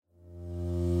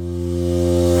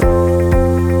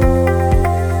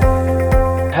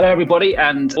everybody,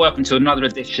 and welcome to another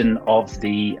edition of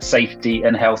the Safety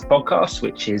and Health Podcast,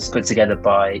 which is put together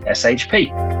by SHP.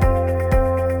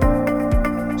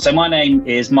 So my name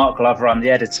is Mark Glover. I'm the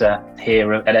editor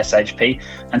here at SHP,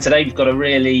 and today we've got a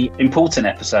really important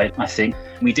episode, I think.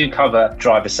 We do cover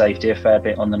driver safety a fair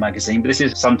bit on the magazine, but this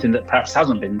is something that perhaps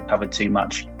hasn't been covered too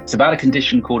much. It's about a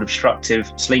condition called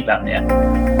obstructive sleep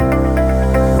apnea.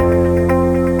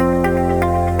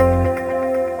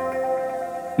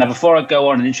 Now, before I go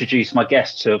on and introduce my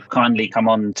guests who have kindly come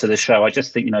on to the show, I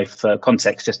just think, for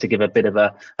context, just to give a bit of an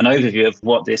overview of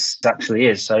what this actually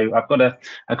is. So I've got a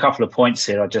couple of points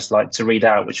here I'd just like to read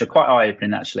out, which are quite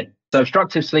eye-opening, actually. So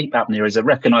obstructive sleep apnea is a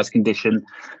recognised condition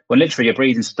when literally your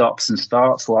breathing stops and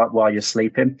starts while you're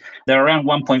sleeping. There are around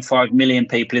 1.5 million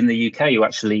people in the UK who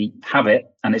actually have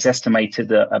it, and it's estimated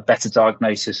that a better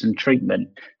diagnosis and treatment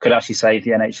could actually save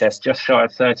the NHS just shy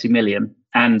of 30 million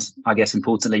and, I guess,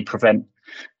 importantly, prevent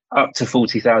up to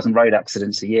 40,000 road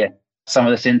accidents a year. Some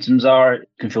of the symptoms are, you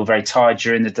can feel very tired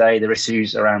during the day. There are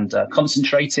issues around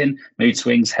concentrating, mood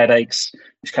swings, headaches,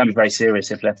 which can be very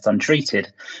serious if left untreated.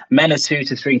 Men are 2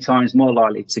 to 3 times more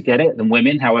likely to get it than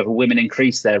women. However, women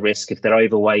increase their risk if they're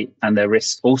overweight, and their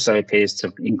risk also appears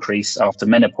to increase after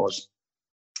menopause.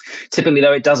 Typically,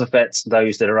 though, it does affect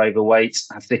those that are overweight,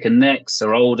 have thickened necks,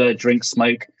 are older, drink,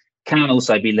 smoke, can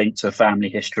also be linked to a family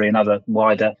history and other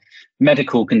wider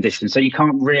medical conditions. So you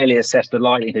can't really assess the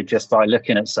likelihood just by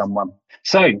looking at someone.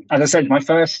 So, as I said, my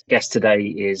first guest today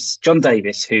is John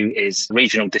Davis, who is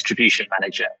Regional Distribution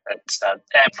Manager at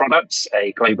Air Products,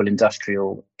 a global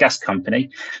industrial gas company.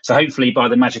 So hopefully by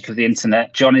the magic of the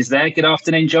internet, John is there. Good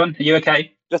afternoon, John. Are you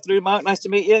okay? Good afternoon, Mark. Nice to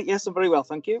meet you. Yes, I'm very well,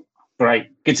 thank you.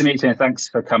 Great. Good to meet you, and thanks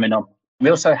for coming on. We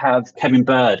also have Kevin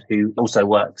Bird, who also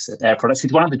works at Air Products.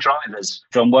 He's one of the drivers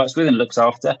John works with and looks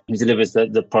after. He delivers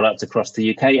the product across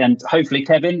the UK. And hopefully,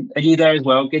 Kevin, are you there as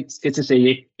well? Good to see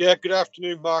you. Yeah, good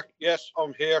afternoon, Mark. Yes,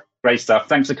 I'm here. Great stuff.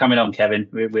 Thanks for coming on, Kevin.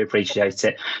 We appreciate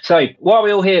it. So why are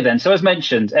we all here then? So as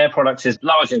mentioned, Air Products is a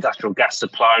large industrial gas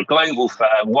supplier, global firm,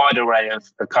 wide array of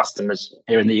customers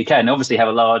here in the UK, and obviously have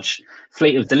a large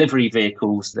fleet of delivery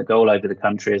vehicles that go all over the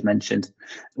country, as mentioned,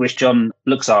 which John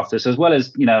looks after. So as well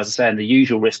as, as I say, the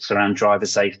usual risks around driver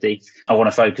safety, I want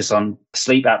to focus on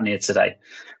sleep apnea today.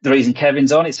 The reason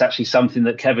Kevin's on, it's actually something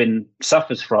that Kevin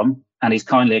suffers from, and he's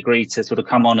kindly agreed to sort of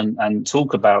come on and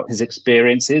talk about his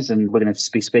experiences. And we're going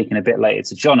to be speaking a bit later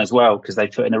to John as well, because they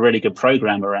put in a really good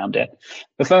program around it.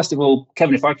 But first of all,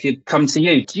 Kevin, if I could come to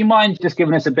you, do you mind just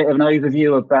giving us a bit of an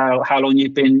overview about how long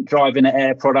you've been driving at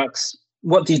Air Products?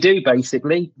 What do you do,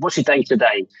 basically? What's your day to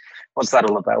day? What's that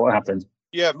all about? What happens?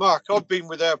 Yeah, Mark, I've been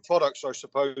with Air Products, I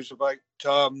suppose, about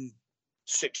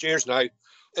 6 years now.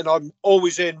 And I'm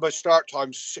always in. My start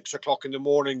time's 6 o'clock in the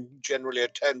morning, generally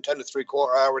at 10 and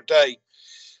 3/4 hour a day.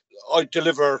 I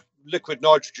deliver liquid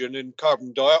nitrogen and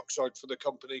carbon dioxide for the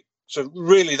company. So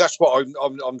really, that's what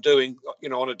I'm doing,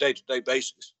 on a day-to-day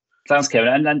basis. Thanks,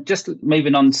 Kevin. And just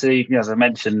moving on to, as I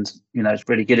mentioned, it's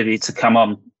really good of you to come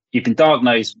on. You've been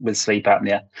diagnosed with sleep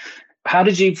apnea. How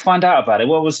did you find out about it?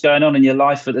 What was going on in your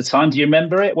life at the time? Do you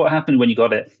remember it? What happened when you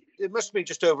got it? It must be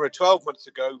just over 12 months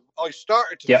ago. I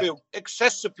started to feel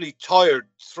excessively tired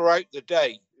throughout the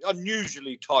day,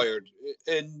 unusually tired.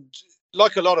 And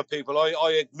like a lot of people,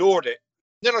 I ignored it.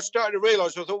 Then I started to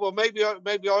realise, I thought, well, maybe I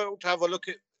ought to have a look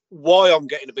at why I'm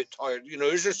getting a bit tired.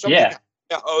 Is there something at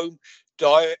home,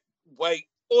 diet, weight,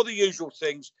 all the usual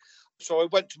things? So I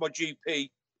went to my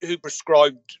GP, who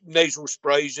prescribed nasal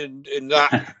sprays and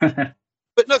that.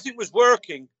 But nothing was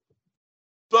working.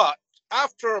 But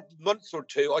after a month or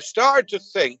two, I started to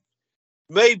think,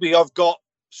 maybe I've got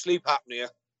sleep apnea.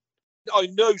 I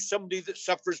know somebody that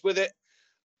suffers with it,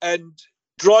 and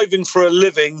driving for a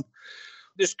living,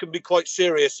 this can be quite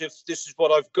serious if this is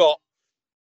what I've got.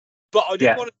 But I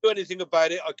didn't want to do anything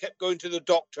about it. I kept going to the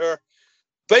doctor.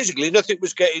 Basically, nothing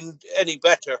was getting any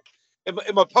better. And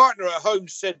my partner at home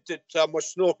said that my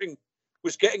snoring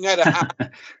was getting out of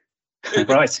hand.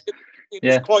 Right. It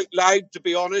was quite loud, to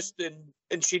be honest.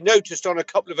 And she noticed on a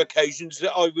couple of occasions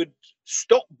that I would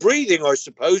stop breathing, I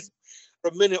suppose, for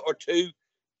a minute or two,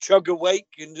 chug awake.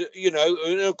 And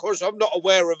of course, I'm not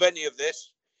aware of any of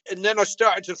this. And then I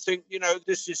started to think,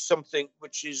 this is something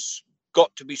which has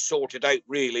got to be sorted out,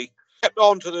 really. Kept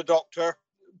on to the doctor.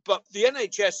 But the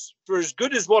NHS, for as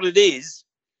good as what it is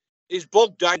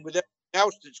bogged down with everything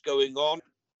else that's going on.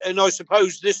 And I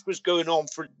suppose this was going on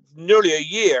for nearly a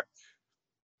year,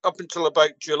 up until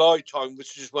about July time,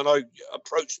 which is when I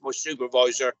approached my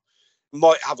supervisor,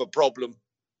 might have a problem.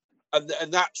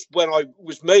 And that's when I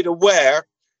was made aware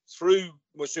through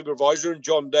my supervisor and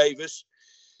John Davis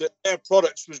that Air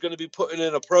Products was going to be putting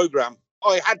in a program.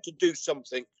 I had to do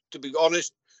something, to be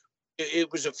honest.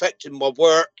 It was affecting my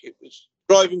work. It was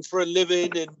driving for a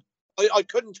living, and I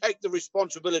couldn't take the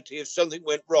responsibility if something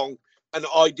went wrong, and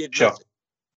I did nothing.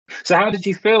 So how did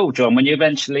you feel, John, when you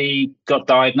eventually got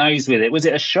diagnosed with it? Was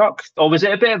it a shock, or was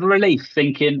it a bit of a relief,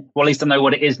 thinking, well, at least I know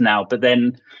what it is now, but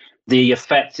then the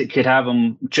effect it could have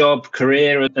on job,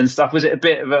 career and stuff, was it a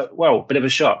bit of a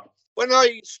shock? When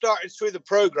I started through the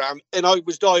program and I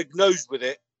was diagnosed with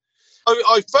it,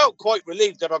 I felt quite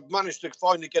relieved that I've managed to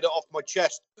finally get it off my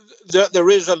chest. There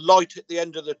is a light at the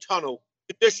end of the tunnel,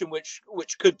 condition which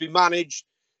could be managed.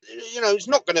 You know, it's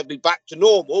not going to be back to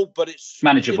normal, but it's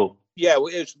manageable.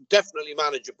 It's definitely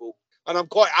manageable. And I'm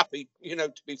quite happy,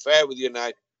 to be fair with you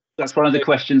now. That's one of the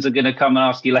questions I'm going to come and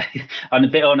ask you later. I'm a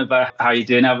bit on about how you're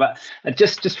doing now, but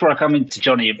just before I come into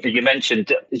Johnny, you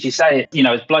mentioned, as you say,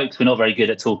 as blokes, we're not very good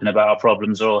at talking about our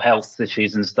problems or health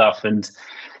issues and stuff, and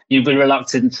you'd be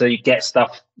reluctant to get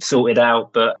stuff sorted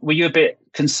out. But were you a bit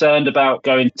concerned about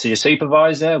going to your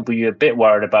supervisor? Were you a bit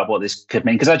worried about what this could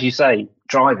mean? Because as you say,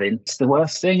 driving, it's the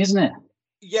worst thing, isn't it?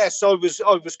 Yes, I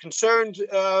was concerned.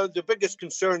 The biggest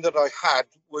concern that I had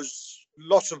was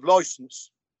loss of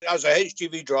license. As a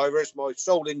HGV driver, it's my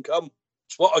sole income.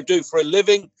 It's what I do for a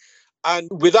living. And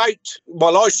without my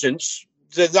license,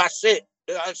 then that's it.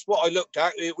 That's what I looked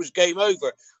at. It was game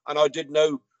over. And I didn't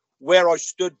know where I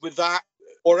stood with that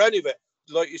or any of it.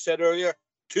 Like you said earlier,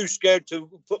 too scared to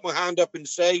put my hand up and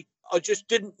say, I just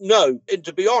didn't know. And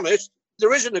to be honest,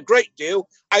 there isn't a great deal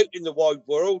out in the wide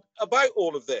world about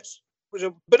all of this. It was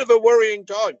a bit of a worrying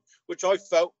time, which I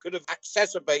felt could have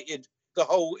exacerbated the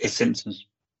whole issue. Symptoms.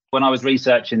 When I was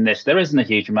researching this, there isn't a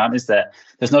huge amount, is there?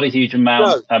 There's not a huge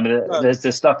amount. No. There's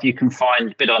the stuff you can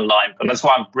find a bit online, but that's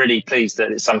why I'm really pleased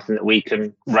that it's something that we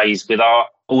can raise with our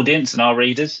audience and our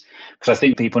readers, because I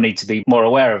think people need to be more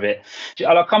aware of it.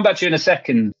 I'll come back to you in a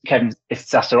second, Kevin, if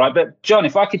that's all right. But John,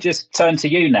 if I could just turn to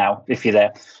you now, if you're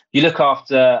there. You look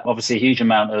after, obviously, a huge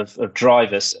amount of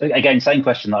drivers. Again, same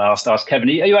question that I asked Kevin.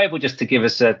 Are you able just to give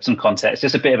us some context,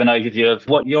 just a bit of an overview of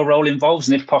what your role involves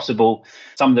and, if possible,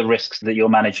 some of the risks that you're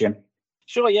managing?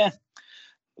 Sure, yeah.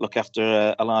 Look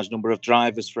after a large number of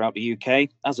drivers throughout the UK.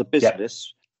 As a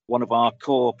business, one of our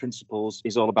core principles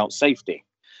is all about safety.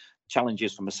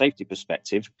 Challenges from a safety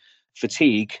perspective.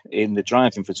 Fatigue in the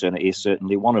driving fraternity is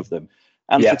certainly one of them.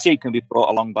 And fatigue can be brought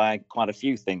along by quite a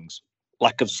few things.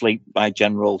 Lack of sleep by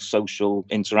general social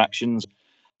interactions,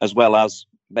 as well as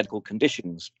medical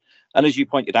conditions. And as you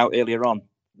pointed out earlier on,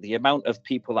 the amount of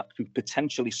people that could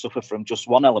potentially suffer from just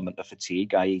one element of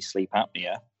fatigue, i.e. sleep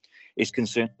apnea, is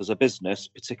concerned as a business,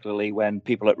 particularly when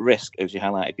people at risk, as you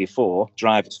highlighted before,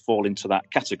 drivers fall into that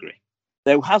category.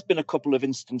 There has been a couple of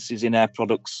instances in Air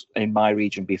Products in my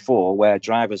region before where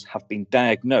drivers have been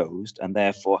diagnosed and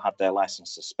therefore had their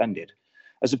licence suspended.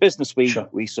 As a business,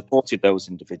 we supported those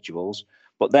individuals,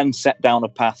 but then set down a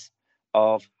path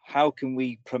of how can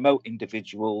we promote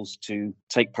individuals to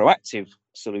take proactive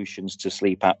solutions to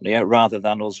sleep apnea rather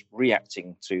than us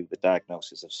reacting to the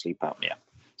diagnosis of sleep apnea.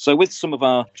 So with some of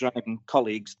our driving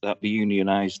colleagues, that the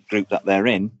unionised group that they're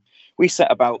in, we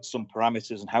set about some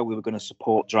parameters and how we were going to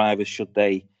support drivers should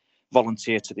they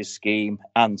volunteer to this scheme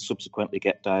and subsequently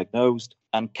get diagnosed.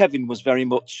 And Kevin was very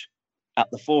much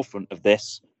at the forefront of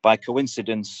this. By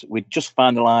coincidence, we'd just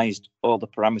finalised all the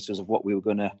parameters of what we were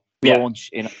going to launch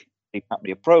in a sleep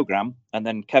apnea programme. And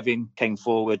then Kevin came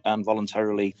forward and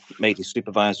voluntarily made his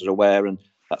supervisor aware. And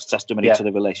that's testimony to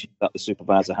the relationship that the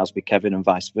supervisor has with Kevin and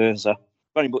vice versa.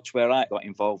 Very much where I got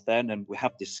involved then. And we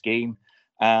have this scheme.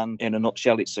 And in a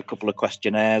nutshell, it's a couple of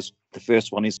questionnaires. The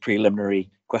first one is preliminary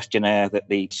questionnaire that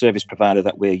the service provider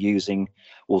that we're using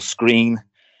will screen.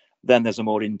 Then there's a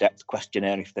more in-depth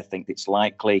questionnaire if they think it's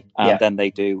likely. And then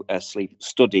they do a sleep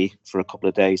study for a couple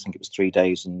of days. I think it was 3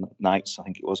 days and nights, I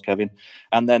think it was, Kevin.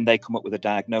 And then they come up with a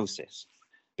diagnosis.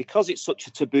 Because it's such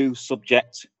a taboo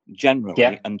subject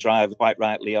generally, and drivers quite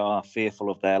rightly are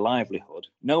fearful of their livelihood,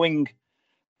 knowing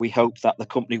we hope that the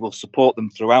company will support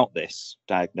them throughout this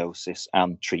diagnosis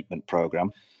and treatment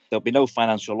programme, there'll be no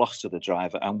financial loss to the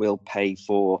driver and we'll pay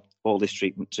for all this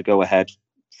treatment to go ahead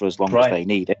for as long as they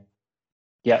need it.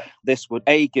 Yeah, this would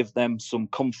A, give them some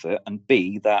comfort, and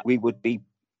B, that we would be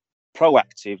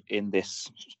proactive in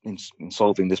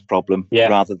solving this problem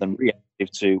rather than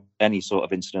reactive to any sort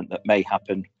of incident that may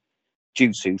happen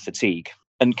due to fatigue.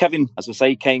 And Kevin, as I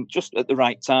say, came just at the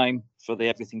right time for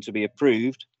everything to be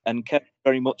approved, and Kev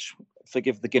very much,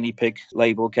 forgive the guinea pig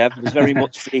label, Kev, was very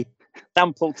much the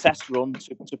sample test run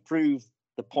to prove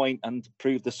the point and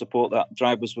prove the support that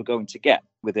drivers were going to get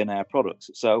within Air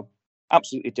Products. So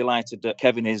absolutely delighted that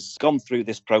Kevin has gone through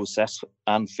this process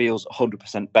and feels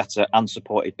 100% better and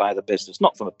supported by the business,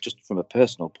 not just from a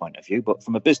personal point of view, but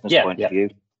from a business point of view.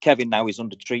 Kevin now is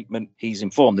under treatment. He's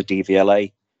informed the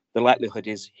DVLA. The likelihood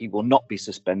is he will not be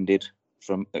suspended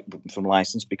from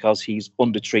license because he's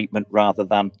under treatment rather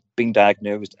than being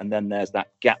diagnosed. And then there's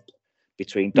that gap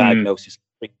between diagnosis and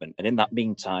treatment. And in that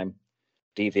meantime,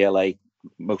 DVLA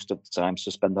most of the time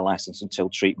suspend the license until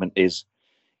treatment is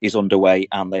underway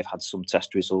and they've had some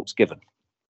test results given.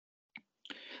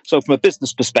 So from a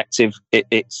business perspective,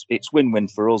 it's win-win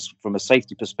for us from a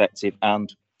safety perspective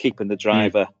and keeping the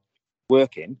driver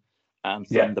working. And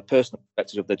from the personal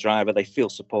perspective of the driver, they feel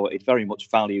supported, very much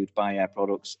valued by our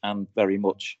products and very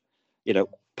much,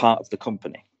 part of the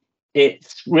company.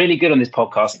 It's really good on this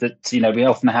podcast that, we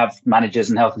often have managers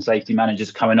and health and safety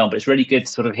managers coming on, but it's really good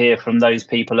to sort of hear from those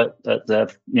people at the,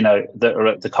 that are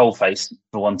at the coalface,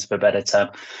 for want of a better term.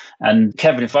 And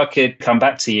Kevin, if I could come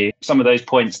back to you, some of those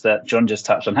points that John just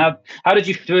touched on, how did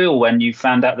you feel when you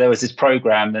found out there was this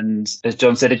program? And as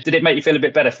John said, did it make you feel a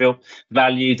bit better, feel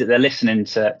valued, that they're listening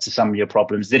to some of your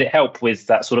problems? Did it help with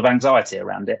that sort of anxiety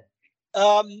around it?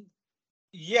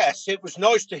 Yes, it was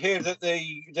nice to hear that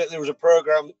there was a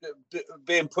program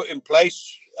being put in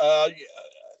place.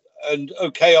 And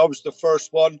okay, I was the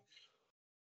first one.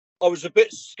 I was a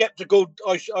bit skeptical.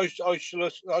 I can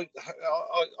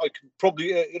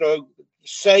probably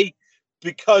say,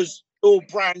 because all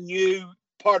brand new.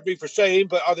 Pardon me for saying,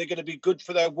 but are they going to be good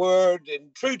for their word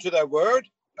and true to their word?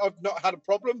 I've not had a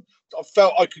problem. I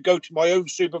felt I could go to my own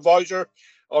supervisor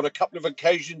on a couple of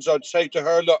occasions. I'd say to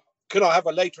her, look, can I have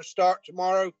a later start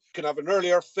tomorrow? Can I have an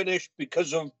earlier finish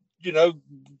because of,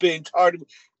 being tired?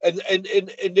 And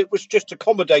it was just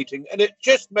accommodating. And it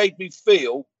just made me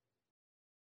feel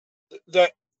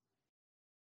that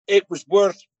it was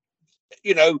worth,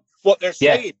 what they're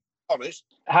saying, to be honest.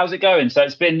 How's it going? So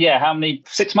it's been, how many,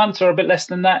 6 months or a bit less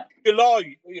than that?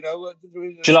 July,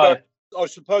 July. I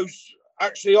suppose,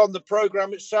 actually on the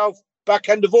programme itself, back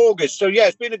end of August. So,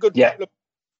 it's been a good couple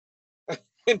of,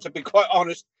 and to be quite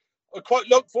honest, I quite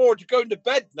look forward to going to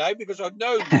bed now because I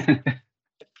know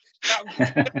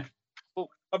that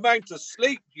amount of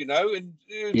sleep, and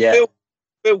feel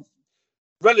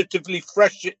relatively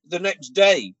fresh the next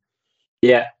day.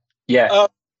 Yeah.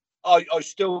 I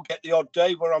still get the odd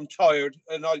day where I'm tired,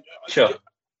 and sure,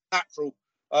 natural.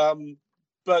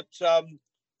 But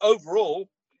overall,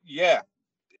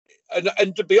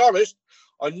 and to be honest,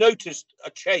 I noticed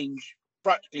a change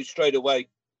practically straight away.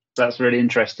 That's really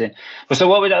interesting. Well,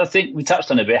 so I think we touched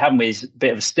on a bit, haven't we? Is a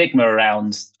bit of a stigma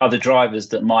around other drivers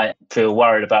that might feel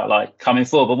worried about coming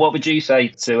forward. But what would you say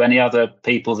to any other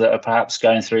people that are perhaps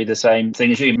going through the same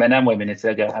thing as you, men and women, if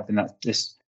they're having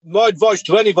this? My advice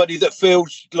to anybody that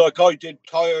feels like I did,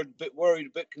 tired, a bit worried,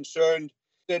 a bit concerned,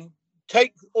 then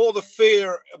take all the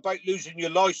fear about losing your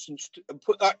license and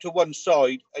put that to one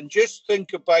side and just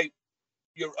think about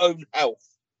your own health.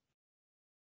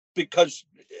 Because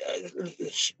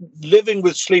living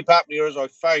with sleep apnea, as I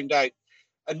found out,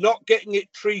 and not getting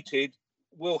it treated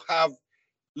will have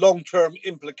long-term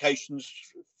implications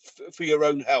for your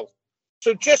own health.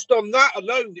 So just on that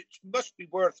alone, it must be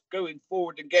worth going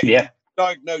forward and getting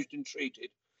diagnosed and treated.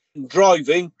 And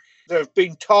driving, there have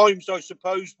been times, I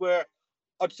suppose, where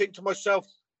I'd think to myself,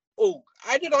 oh,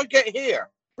 how did I get here?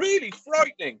 Really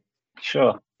frightening.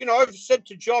 Sure. I've said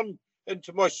to John and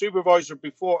to my supervisor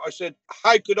before, I said,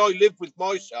 how could I live with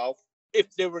myself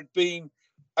if there had been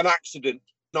an accident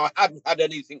and I hadn't had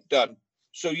anything done?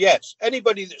 So yes,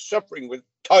 anybody that's suffering with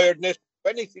tiredness,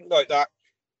 anything like that,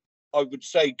 I would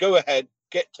say go ahead,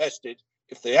 get tested.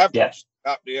 If they have got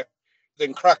apnea,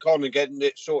 then crack on and getting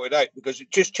it sorted out, because it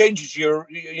just changes your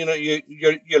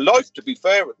life, to be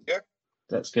fair with you.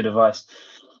 That's good advice.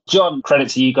 John, credit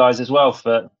to you guys as well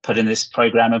for putting this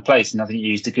program in place. And I think you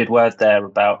used a good word there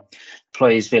about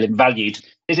employees feeling valued.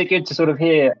 Is it good to sort of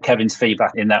hear Kevin's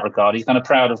feedback in that regard? He's kind of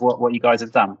proud of what you guys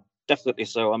have done. Definitely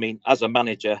so. I mean, as a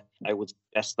manager, I would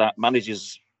suggest that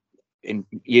managers in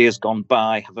years gone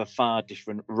by have a far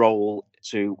different role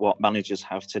to what managers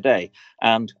have today.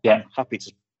 And I'm happy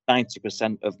to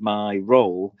 90% of my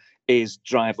role is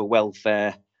driver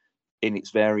welfare in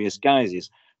its various guises.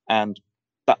 And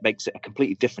that makes it a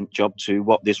completely different job to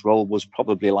what this role was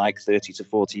probably like 30 to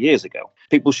 40 years ago.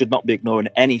 People should not be ignoring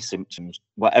any symptoms,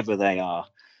 whatever they are.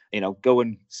 Go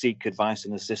and seek advice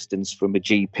and assistance from a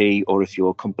GP, or if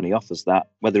your company offers that,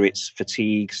 whether it's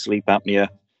fatigue, sleep apnea,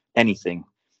 anything.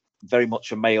 Very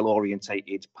much a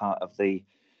male-orientated part of the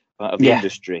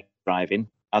industry, driving.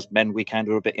 As men, we kind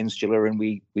of are a bit insular, and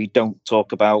we don't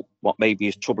talk about what maybe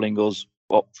is troubling us,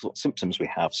 what symptoms we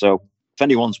have. So if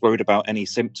anyone's worried about any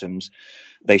symptoms,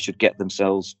 they should get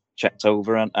themselves checked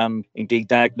over and indeed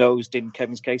diagnosed, in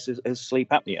Kevin's case, as sleep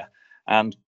apnea.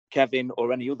 And Kevin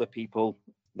or any other people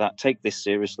that take this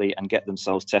seriously and get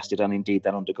themselves tested and indeed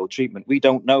then undergo treatment, we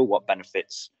don't know what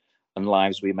benefits and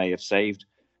lives we may have saved.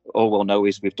 All we'll know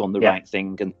is we've done the right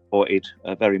thing and supported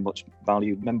a very much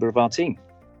valued member of our team.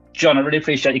 John, I really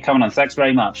appreciate you coming on. Thanks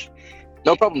very much.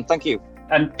 No problem. Thank you.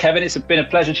 And Kevin, it's been a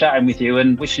pleasure chatting with you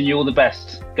and wishing you all the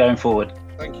best going forward.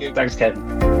 Thank you. Thanks,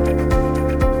 Kevin.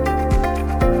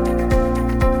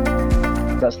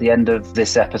 That's the end of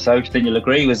this episode. I think you'll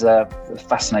agree it was a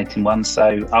fascinating one.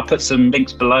 So I'll put some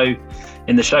links below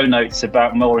in the show notes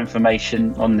about more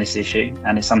information on this issue.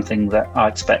 And it's something that I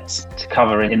expect to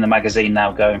cover in the magazine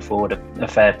now going forward a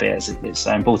fair bit, as it's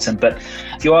so important. But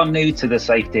if you are new to the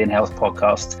Safety and Health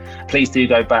podcast, please do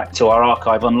go back to our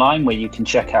archive online where you can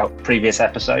check out previous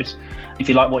episodes. If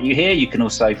you like what you hear, you can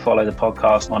also follow the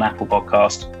podcast on Apple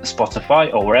Podcast,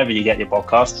 Spotify, or wherever you get your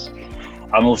podcasts.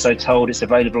 I'm also told it's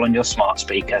available on your smart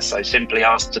speaker, so simply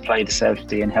ask to play the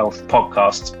Safety and Health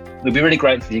podcast. We'd be really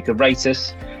grateful if you could rate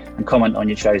us and comment on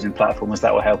your chosen platform, as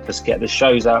that will help us get the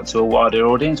shows out to a wider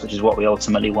audience, which is what we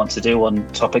ultimately want to do on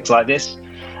topics like this.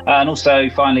 And also,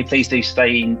 finally, please do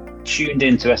stay tuned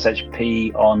in to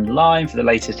SHP Online for the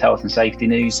latest health and safety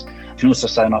news. You can also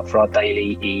sign up for our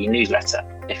daily e-newsletter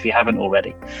if you haven't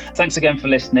already. Thanks again for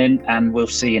listening, and we'll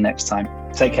see you next time.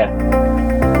 Take care.